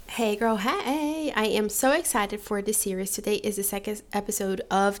Hey girl, hey! I am so excited for this series. Today is the second episode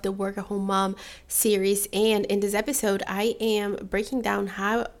of the Work at Home Mom series, and in this episode, I am breaking down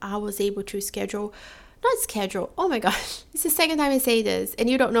how I was able to oh my gosh, it's the second time I say this, and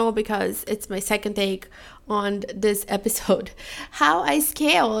you don't know because it's my second take on this episode, how I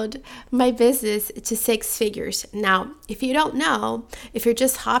scaled my business to 6 figures. Now, if you don't know, if you're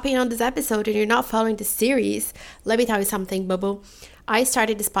just hopping on this episode and you're not following the series, let me tell you something, boo-boo. I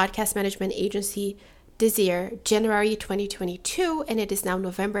started this podcast management agency this year, January 2022, and it is now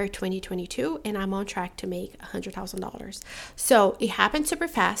November 2022, and I'm on track to make $100,000. So it happened super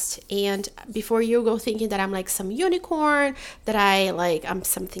fast. And before you go thinking that I'm like some unicorn, that I'm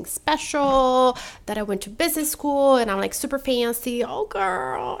something special, that I went to business school and I'm like super fancy, oh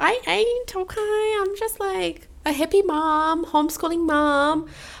girl, I ain't okay. I'm just like a hippie mom, homeschooling mom,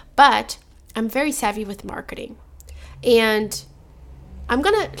 but I'm very savvy with marketing. And I'm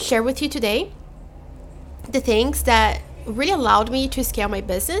going to share with you today the things that really allowed me to scale my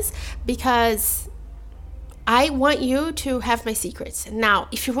business, because I want you to have my secrets. Now,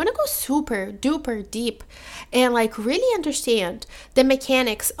 if you want to go super duper deep and like really understand the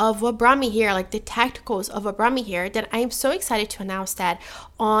mechanics of what brought me here, like the tacticals of what brought me here, then I am so excited to announce that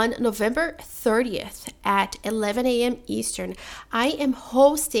on November 30th at 11 a.m. Eastern, I am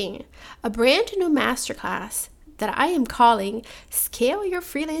hosting a brand new masterclass that I am calling Scale Your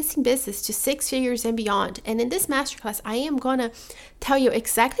Freelancing Business to 6 Figures and Beyond. And in this masterclass, I am going to tell you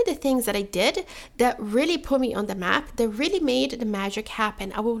exactly the things that I did that really put me on the map, that really made the magic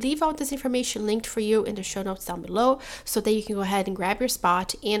happen. I will leave all this information linked for you in the show notes down below so that you can go ahead and grab your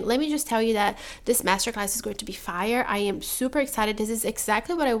spot. And let me just tell you that this masterclass is going to be fire. I am super excited. This is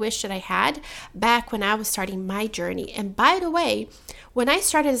exactly what I wish that I had back when I was starting my journey. And by the way, when I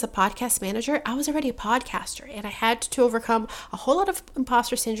started as a podcast manager, I was already a podcaster, and I had to overcome a whole lot of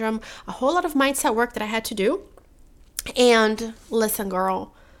imposter syndrome, a whole lot of mindset work that I had to do. And listen,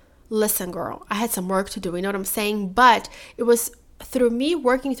 girl, I had some work to do, you know what I'm saying? But it was through me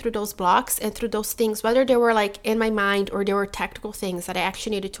working through those blocks and through those things, whether they were like in my mind or they were tactical things that I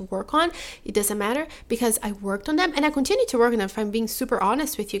actually needed to work on, it doesn't matter, because I worked on them and I continue to work on them, if I'm being super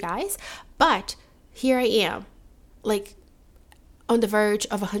honest with you guys. But here I am, like on the verge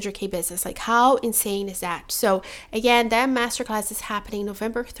of a 100K business. Like, how insane is that? So again, that masterclass is happening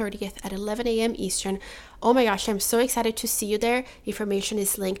November 30th at 11 a.m. Eastern. Oh my gosh, I'm so excited to see you there. Information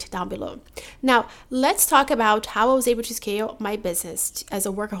is linked down below. Now, let's talk about how I was able to scale my business as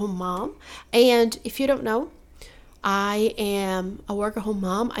a work-at-home mom. And if you don't know, I am a work-at-home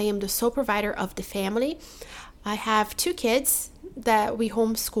mom. I am the sole provider of the family. I have 2 kids that we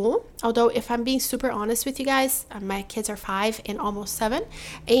homeschool. Although, if I'm being super honest with you guys, my kids are 5 and almost 7,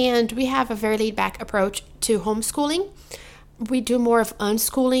 and we have a very laid back approach to homeschooling. We do more of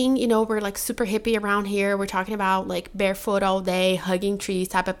unschooling, you know, we're like super hippie around here. We're talking about like barefoot all day, hugging trees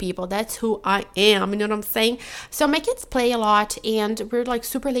type of people. That's who I am, you know what I'm saying? So my kids play a lot and we're like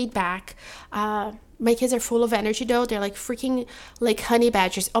super laid back. My kids are full of energy though. They're like freaking like honey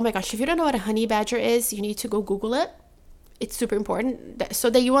badgers. Oh my gosh, if you don't know what a honey badger is, you need to go Google it. It's super important so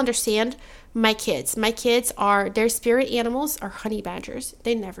that you understand my kids. My kids their spirit animals are honey badgers.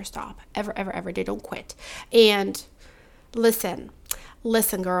 They never stop, ever, ever, ever. They don't quit. And listen,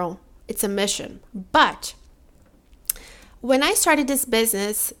 girl, it's a mission. But when I started this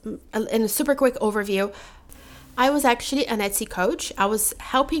business, in a super quick overview, I was actually an Etsy coach. I was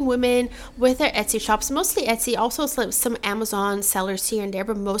helping women with their Etsy shops, mostly Etsy, also some Amazon sellers here and there,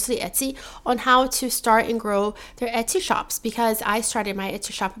 but mostly Etsy, on how to start and grow their Etsy shops, because I started my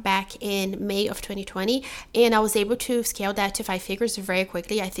Etsy shop back in May of 2020, and I was able to scale that to 5 figures very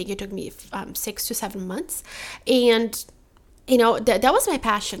quickly. I think it took me 6 to 7 months. And you know, that was my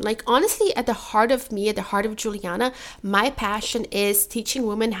passion. Like, honestly, at the heart of me, at the heart of Juliana, my passion is teaching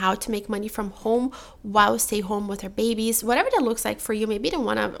women how to make money from home while stay home with their babies, whatever that looks like for you. Maybe you don't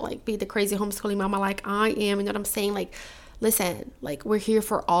want to like be the crazy homeschooling mama like I am, you know what I'm saying? Like, listen, like we're here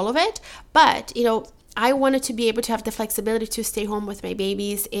for all of it. But, you know, I wanted to be able to have the flexibility to stay home with my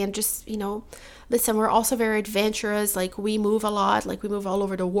babies and just, you know, listen, we're also very adventurous. Like, we move a lot, like we move all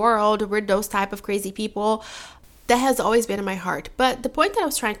over the world. We're those type of crazy people. That has always been in my heart. But the point that I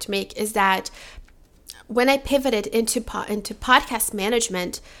was trying to make is that when I pivoted into podcast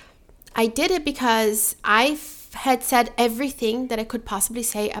management, I did it because I had said everything that I could possibly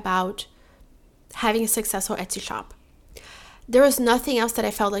say about having a successful Etsy shop. There was nothing else that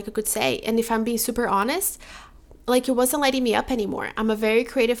I felt like I could say. And if I'm being super honest, like, it wasn't lighting me up anymore. I'm a very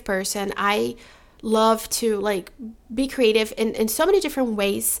creative person. I love to like be creative in so many different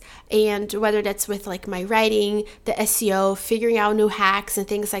ways. And whether that's with like my writing, the SEO, figuring out new hacks and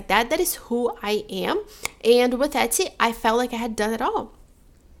things like that, that is who I am. And with Etsy, I felt like I had done it all.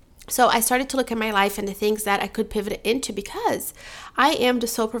 So I started to look at my life and the things that I could pivot into, because I am the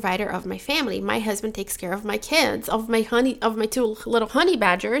sole provider of my family. My husband takes care of my kids, of my two little honey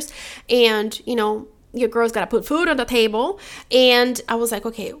badgers. And, you know, your girl's got to put food on the table. And I was like,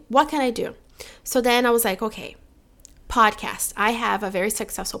 okay, what can I do? So then I was like, okay, podcast. I have a very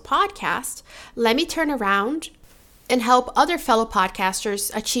successful podcast. Let me turn around and help other fellow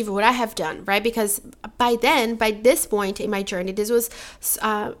podcasters achieve what I have done, right? Because by this point in my journey,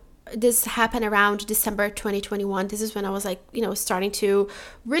 this happened around December 2021. This is when I was like, you know, starting to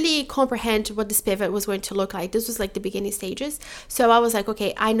really comprehend what this pivot was going to look like. This was like the beginning stages. So I was like,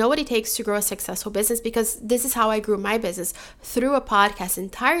 okay, I know what it takes to grow a successful business, because this is how I grew my business, through a podcast,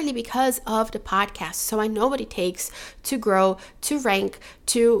 entirely because of the podcast. So I know what it takes to grow, to rank,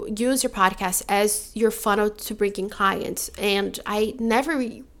 to use your podcast as your funnel to bring in clients. And I never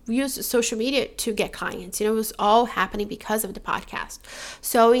use social media to get clients. You know, it was all happening because of the podcast.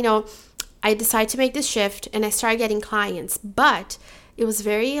 So, you know, I decided to make this shift and I started getting clients, but it was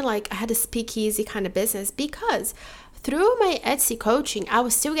very like I had a speakeasy kind of business, because through my Etsy coaching, I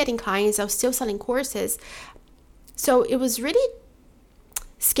was still getting clients. I was still selling courses. So it was really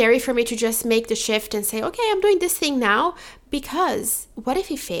scary for me to just make the shift and say, okay, I'm doing this thing now, because what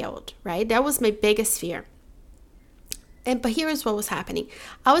if it failed, right? That was my biggest fear. But here's what was happening.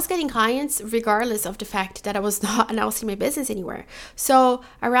 I was getting clients regardless of the fact that I was not announcing my business anywhere. So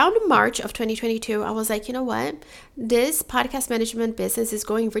around March of 2022, I was like, you know what? This podcast management business is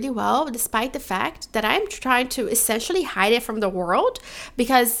going really well, despite the fact that I'm trying to essentially hide it from the world,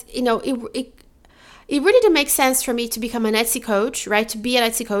 because, you know, it really didn't make sense for me to become an Etsy coach, right? To be an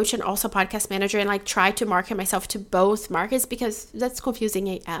Etsy coach and also podcast manager, and like try to market myself to both markets, because that's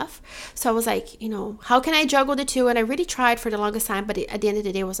confusing AF. So I was like, you know, how can I juggle the two? And I really tried for the longest time, but at the end of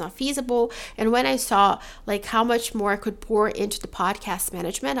the day, it was not feasible. And when I saw like how much more I could pour into the podcast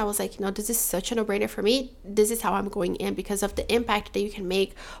management, I was like, you know, this is such a no-brainer for me. This is how I'm going in, because of the impact that you can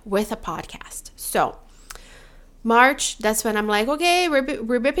make with a podcast. So March, that's when I'm like, okay,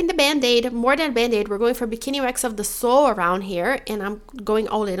 we're ripping the Band-Aid, more than a Band-Aid. We're going for bikini wax of the soul around here, and I'm going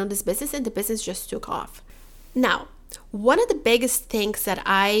all in on this business, and the business just took off. Now, one of the biggest things that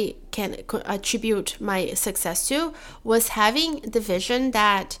I can attribute my success to was having the vision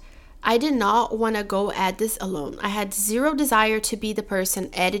that I did not want to go at this alone. I had zero desire to be the person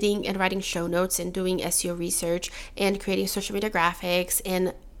editing and writing show notes and doing SEO research and creating social media graphics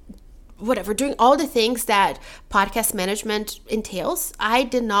and whatever, doing all the things that podcast management entails. I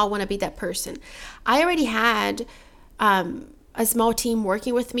did not want to be that person. I already had a small team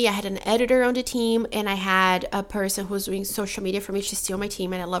working with me. I had an editor on the team, and I had a person who was doing social media for me. She's still on my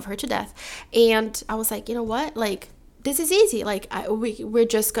team, and I love her to death. And I was like, you know what? Like, this is easy. Like, we're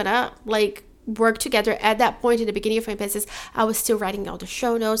just gonna like work together. At that point in the beginning of my business, I was still writing all the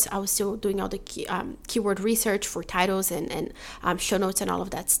show notes. I was still doing all the keyword research for titles and show notes and all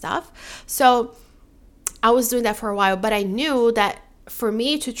of that stuff. So I was doing that for a while, but I knew that for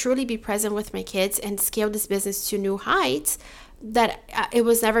me to truly be present with my kids and scale this business to new heights, that it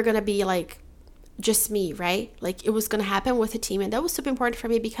was never going to be like just me, right? Like, it was going to happen with a team. And that was super important for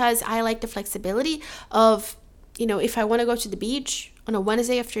me, because I like the flexibility of, you know, if I want to go to the beach on a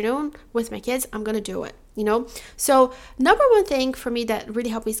Wednesday afternoon with my kids, I'm going to do it, you know? So number one thing for me that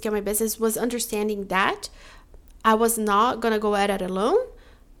really helped me scale my business was understanding that I was not going to go at it alone.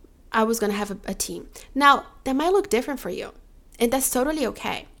 I was going to have a team. Now, that might look different for you, and that's totally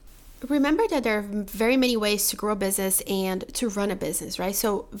okay. Remember that there are very many ways to grow a business and to run a business, right?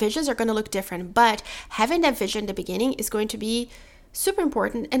 So visions are going to look different, but having that vision in the beginning is going to be super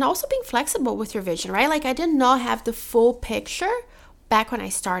important, and also being flexible with your vision, right? Like, I did not have the full picture back when I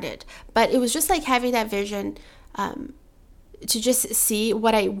started, but it was just like having that vision to just see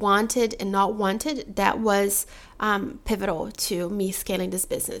what I wanted and not wanted. That was pivotal to me scaling this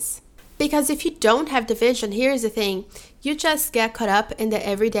business. Because if you don't have the vision, here's the thing, you just get caught up in the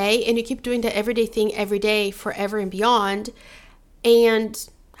everyday, and you keep doing the everyday thing every day forever and beyond. And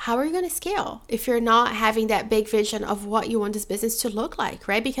how are you going to scale if you're not having that big vision of what you want this business to look like,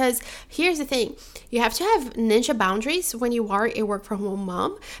 right? Because here's the thing, you have to have ninja boundaries when you are a work from home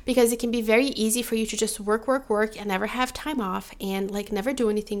mom, because it can be very easy for you to just work and never have time off, and like never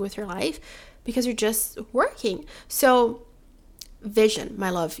do anything with your life because you're just working. So vision, my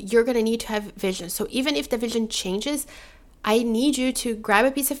love, you're going to need to have vision. So even if the vision changes, I need you to grab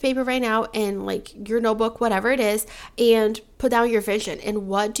a piece of paper right now and like your notebook, whatever it is, and put down your vision. And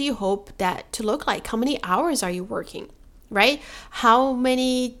what do you hope that to look like? How many hours are you working, right? How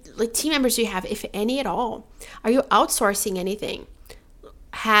many like team members do you have, if any at all? Are you outsourcing anything?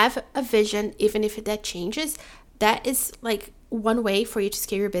 Have a vision, even if that changes. That is like one way for you to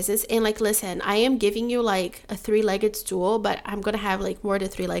scale your business. And like, listen, I am giving you like a 3-legged stool, but I'm going to have like more than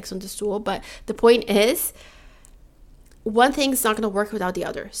 3 legs on the stool. But the point is, one thing is not going to work without the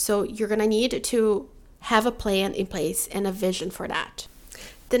other. So you're going to need to have a plan in place and a vision for that.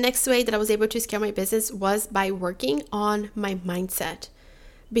 The next way that I was able to scale my business was by working on my mindset,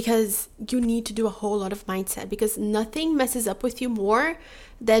 because you need to do a whole lot of mindset, because nothing messes up with you more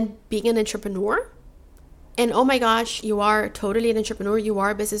than being an entrepreneur. And oh my gosh, you are totally an entrepreneur, you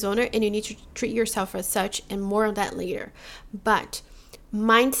are a business owner, and you need to treat yourself as such, and more on that later. But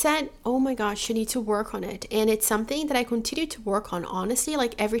mindset, oh my gosh, you need to work on it. And it's something that I continue to work on, honestly.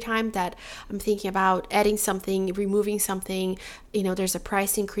 Like every time that I'm thinking about adding something, removing something, there's a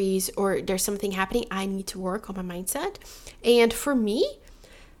price increase or there's something happening, I need to work on my mindset. And for me,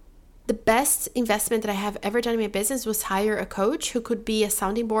 the best investment that I have ever done in my business was hire a coach who could be a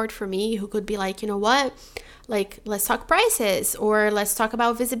sounding board for me, who could be like, you know what, like, let's talk prices, or let's talk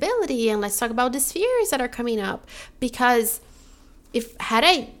about visibility, and let's talk about the spheres that are coming up. Because had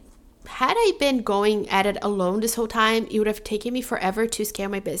I been going at it alone this whole time, it would have taken me forever to scale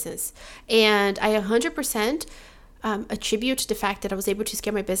my business. And I 100% attribute the fact that I was able to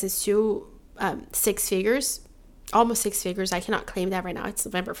scale my business to 6 figures, almost 6 figures. I cannot claim that right now. It's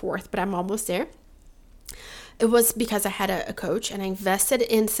November 4th, but I'm almost there. It was because I had a coach, and I invested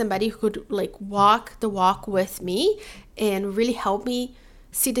in somebody who could like walk the walk with me and really help me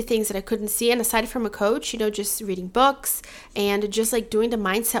see the things that I couldn't see. And aside from a coach, just reading books and just like doing the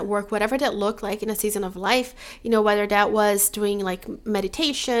mindset work, whatever that looked like in a season of life, whether that was doing like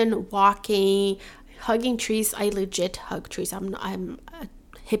meditation, walking, hugging trees. I legit hug trees. I'm a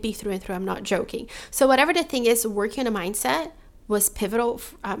hippie through and through. I'm not joking. So whatever the thing is, working on a mindset was pivotal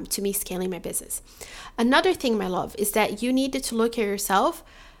to me scaling my business. Another thing, my love, is that you needed to look at yourself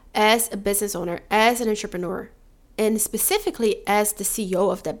as a business owner, as an entrepreneur, and specifically as the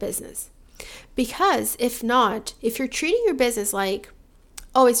CEO of that business. Because if you're treating your business like,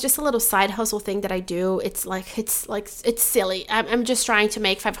 oh, it's just a little side hustle thing that I do, it's silly, I'm just trying to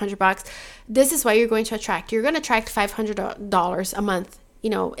make $500, this is what you're going to attract. You're going to attract $500 a month,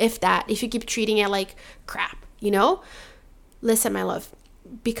 if you keep treating it like crap, Listen, my love,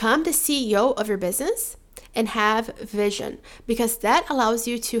 become the CEO of your business and have vision, because that allows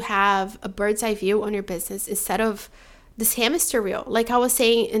you to have a bird's eye view on your business instead of this hamster wheel. Like I was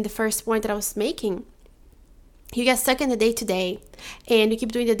saying in the first point that I was making, you get stuck in the day-to-day and you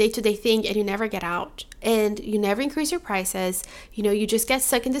keep doing the day-to-day thing and you never get out, and you never increase your prices. You just get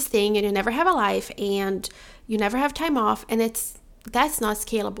stuck in this thing and you never have a life and you never have time off, and that's not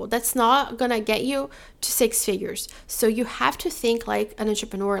scalable. That's not gonna get you to 6 figures. So you have to think like an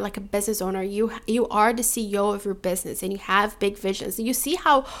entrepreneur, like a business owner. You are the CEO of your business, and you have big visions. You see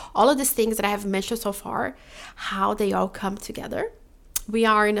how all of these things that I have mentioned so far, how they all come together. We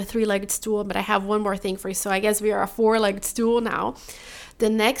are in a 3-legged stool, but I have one more thing for you. So I guess we are a 4-legged stool now. The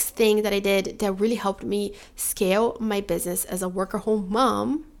next thing that I did that really helped me scale my business as a work-at-home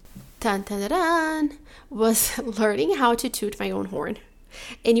mom, was learning how to toot my own horn.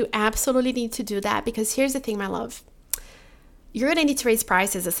 And you absolutely need to do that, because here's the thing, my love. You're going to need to raise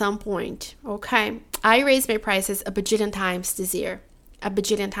prices at some point, okay? I raised my prices a bajillion times this year. A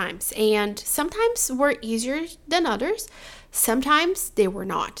bajillion times. And sometimes were easier than others. Sometimes they were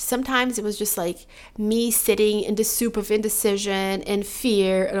not. Sometimes it was just like me sitting in the soup of indecision and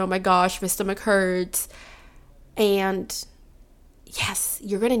fear. And oh my gosh, my stomach hurts. And yes,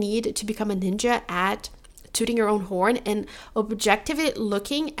 you're going to need to become a ninja at tooting your own horn and objectively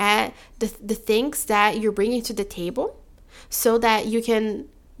looking at the things that you're bringing to the table, so that you can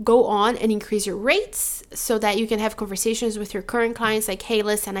go on and increase your rates, so that you can have conversations with your current clients like, hey,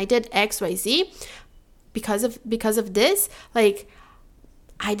 listen, I did XYZ because of this, like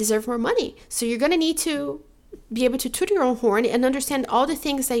I deserve more money. So you're going to need to be able to toot your own horn and understand all the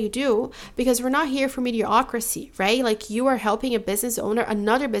things that you do, because we're not here for mediocrity, right? Like you are helping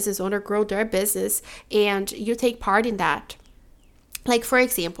another business owner grow their business, and you take part in that. Like for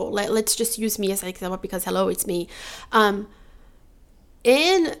example, let's just use me as an example, because hello, it's me.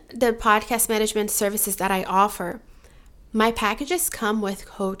 In the podcast management services that I offer, my packages come with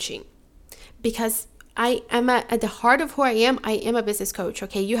coaching, because I am at the heart of who I am a business coach.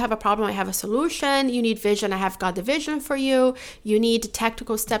 Okay, you have a problem, I have a solution. You need vision, I have got the vision for you. You need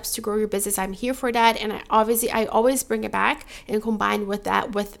tactical steps to grow your business, I'm here for that. And I always bring it back and combine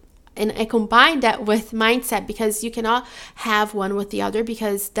that with mindset, because you cannot have one with the other,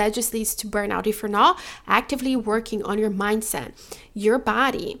 because that just leads to burnout. If you're not actively working on your mindset, your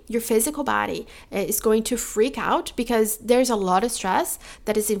body, your physical body is going to freak out, because there's a lot of stress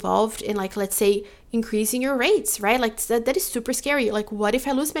that is involved in, like, let's say, increasing your rates, right? Like that is super scary. Like, what if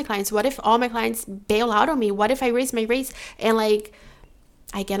I lose my clients? What if all my clients bail out on me? What if I raise my rates and like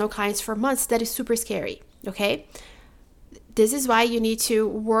I get no clients for months? That is super scary. Okay. This is why you need to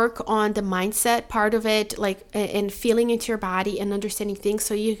work on the mindset part of it, like, and feeling into your body and understanding things,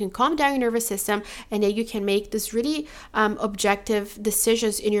 so you can calm down your nervous system, and then you can make this really objective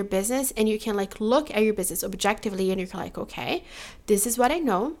decisions in your business, and you can like look at your business objectively, and you're like, okay, this is what I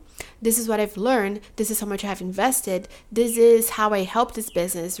know. This is what I've learned. This is how much I have invested. This is how I help this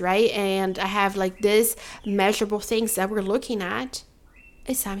business, right? And I have like this measurable things that we're looking at.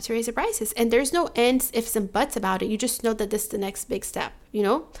 It's time to raise the prices. And there's no ends, ifs, and buts about it. You just know that this is the next big step, you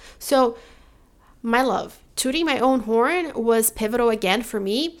know? So, my love, tooting my own horn was pivotal again for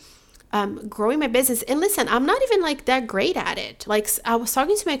me. Growing my business. And listen, I'm not even like that great at it. Like, I was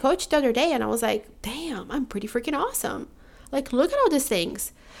talking to my coach the other day and I was like, damn, I'm pretty freaking awesome. Like, look at all these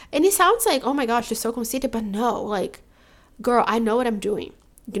things. And it sounds like, oh my gosh, you're so conceited. But no, like, girl, I know what I'm doing,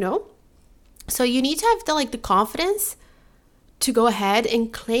 you know? So you need to have the confidence to go ahead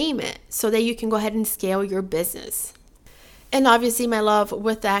and claim it, so that you can go ahead and scale your business. And obviously, my love,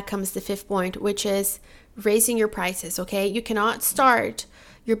 with that comes the 5th point, which is raising your prices, okay? You cannot start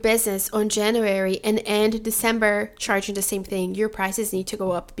your business on January and end December charging the same thing. Your prices need to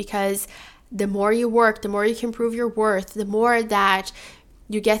go up, because the more you work, the more you can prove your worth, the more that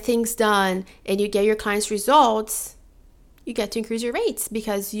you get things done and you get your clients results, you get to increase your rates,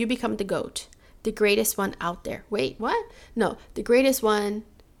 because you become the GOAT. The greatest one out there. Wait, what? No, the greatest one,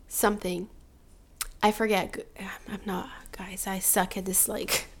 something. I forget. I'm not, guys, I suck at this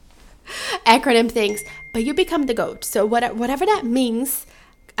like acronym things. But you become the GOAT. So whatever that means,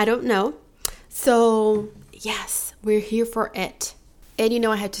 I don't know. So yes, we're here for it. And you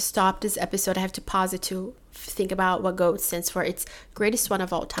know, I had to stop this episode. I have to pause it to think about what GOAT stands for. It's greatest one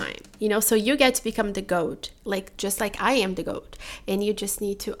of all time, you know? So you get to become the GOAT, like just like I am the GOAT. And you just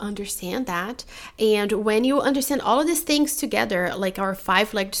need to understand that. And when you understand all of these things together, like our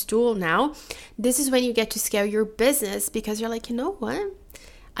 5-legged stool now, this is when you get to scale your business, because you're like, you know what?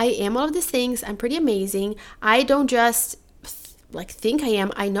 I am all of these things. I'm pretty amazing. I don't just think I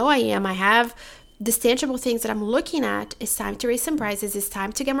am. I know I am. I have these tangible things that I'm looking at. It's time to raise some prices. It's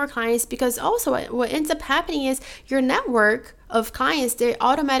time to get more clients, because also what ends up happening is your network of clients, they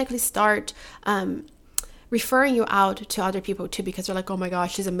automatically start referring you out to other people too, because they're like, oh my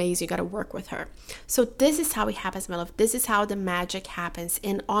gosh, she's amazing, you got to work with her. So this is how it happens, my love. This is how the magic happens.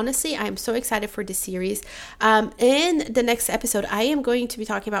 And honestly, I am so excited for this series. In the next episode, I am going to be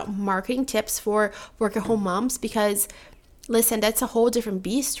talking about marketing tips for work-at-home moms, because listen, that's a whole different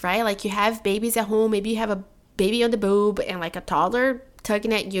beast, right? Like, you have babies at home. Maybe you have a baby on the boob and like a toddler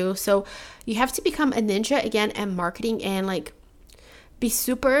tugging at you. So you have to become a ninja again at marketing, and like be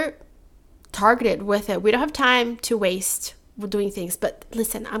super targeted with it. We don't have time to waste doing things. But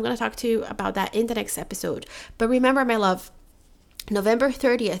listen, I'm going to talk to you about that in the next episode. But remember, my love, November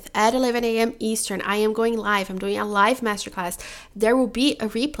 30th at 11 a.m. Eastern, I am going live. I'm doing a live masterclass. There will be a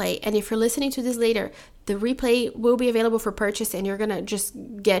replay. And if you're listening to this later, the replay will be available for purchase, and you're going to just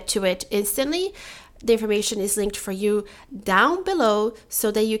get to it instantly. The information is linked for you down below,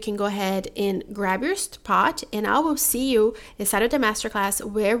 so that you can go ahead and grab your spot. And I will see you inside of the masterclass,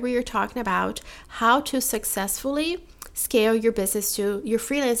 where we are talking about how to successfully scale your business to your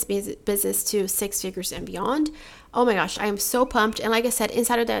freelance business to 6 figures and beyond. Oh my gosh, I am so pumped. And like I said,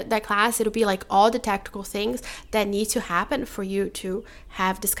 inside of that class, it'll be like all the tactical things that need to happen for you to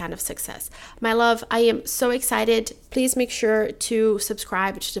have this kind of success. My love, I am so excited. Please make sure to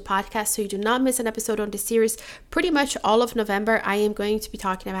subscribe to the podcast so you do not miss an episode on this series. Pretty much all of November, I am going to be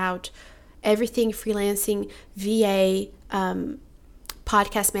talking about everything freelancing, VA,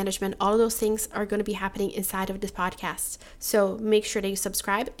 podcast management. All of those things are going to be happening inside of this podcast. So make sure that you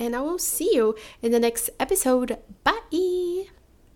subscribe, and I will see you in the next episode. Bye.